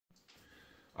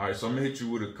All right, so I'm gonna hit you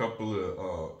with a couple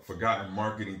of forgotten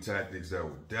marketing tactics that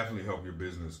will definitely help your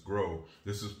business grow.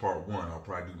 This is part one. I'll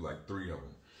probably do like 3 of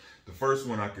them. The first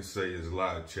one I can say is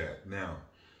live chat. Now,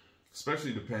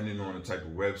 especially depending on the type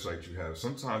of website you have,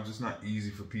 sometimes it's not easy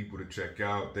for people to check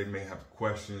out. They may have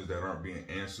questions that aren't being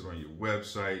answered on your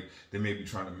website. They may be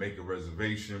trying to make a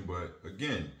reservation, but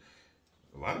again,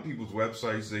 a lot of people's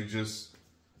websites, they just,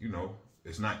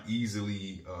 it's not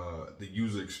easily, the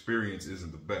user experience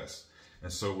isn't the best.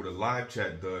 And so what a live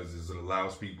chat does is it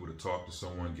allows people to talk to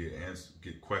someone,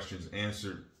 get questions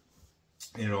answered,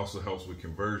 and it also helps with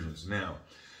conversions. Now,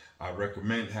 I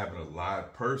recommend having a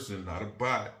live person, not a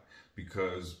bot,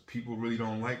 because people really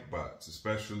don't like bots,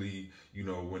 especially,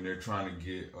 when they're trying to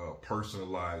get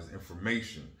personalized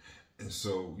information. And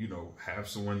so, have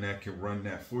someone that can run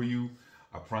that for you.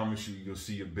 I promise you, you'll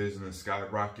see your business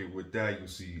skyrocket with that. You'll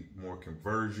see more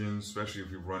conversions, especially if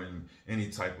you're running any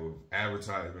type of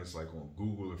advertisements like on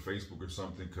Google or Facebook or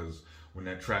something, because when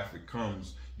that traffic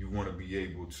comes, you want to be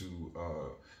able to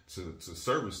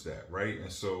service that, right? And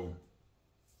so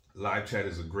live chat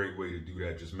is a great way to do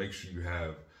that. Just make sure you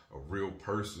have a real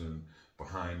person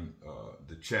behind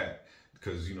the chat,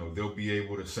 because they'll be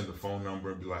able to send a phone number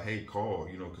and be like, hey, call,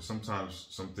 because sometimes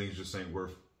some things just ain't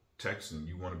worth texting.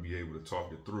 You want to be able to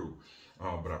talk it through,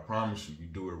 but I promise you, you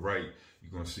do it right,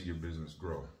 you're going to see your business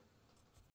grow.